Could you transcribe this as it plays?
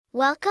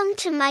Welcome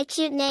to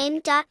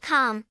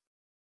mycutename.com.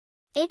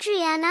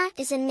 Adrianna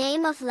is a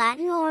name of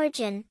Latin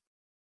origin.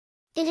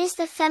 It is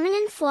the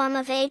feminine form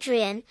of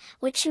Adrian,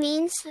 which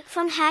means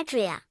from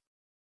Hadria.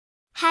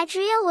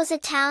 Hadria was a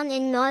town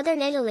in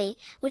northern Italy,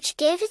 which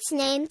gave its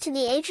name to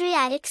the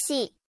Adriatic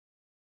Sea.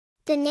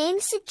 The name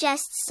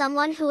suggests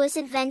someone who is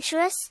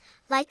adventurous,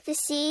 like the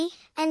sea,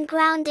 and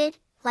grounded,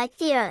 like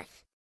the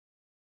earth.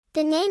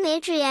 The name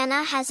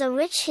Adrianna has a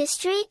rich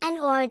history and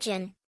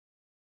origin.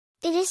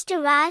 It is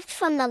derived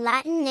from the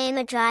Latin name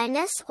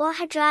Adrianus or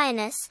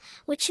Hadrianus,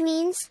 which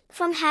means,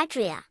 from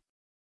Hadria.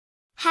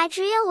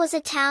 Hadria was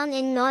a town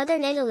in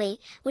northern Italy,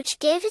 which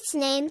gave its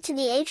name to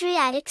the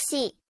Adriatic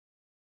Sea.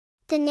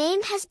 The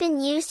name has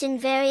been used in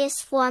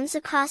various forms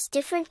across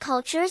different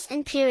cultures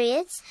and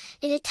periods,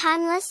 in a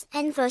timeless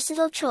and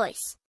versatile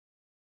choice.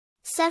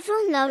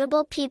 Several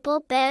notable people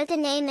bear the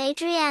name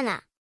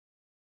Adrianna.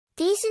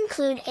 These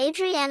include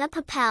Adrianna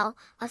Papel,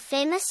 a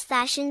famous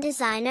fashion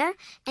designer,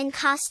 and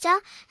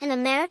Costa, an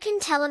American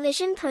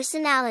television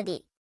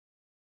personality.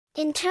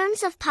 In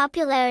terms of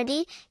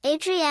popularity,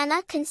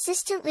 Adrianna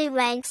consistently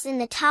ranks in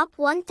the top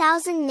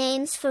 1,000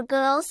 names for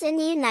girls in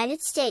the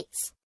United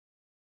States.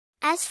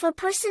 As for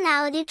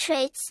personality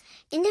traits,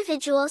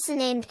 individuals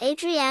named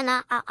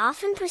Adrianna are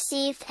often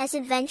perceived as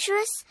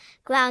adventurous,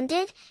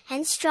 grounded,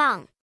 and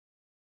strong.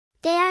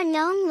 They are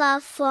known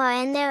loved for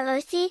and their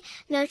earthy,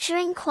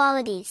 nurturing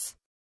qualities.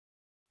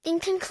 In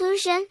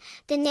conclusion,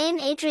 the name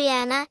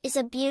Adrianna is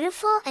a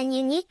beautiful and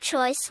unique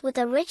choice with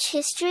a rich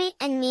history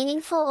and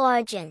meaningful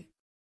origin.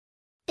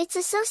 Its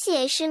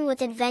association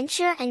with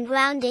adventure and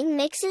grounding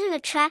makes it an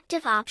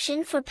attractive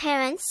option for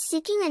parents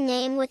seeking a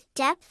name with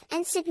depth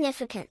and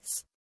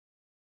significance.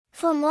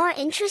 For more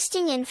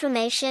interesting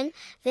information,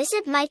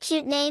 visit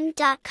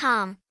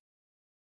mycutename.com.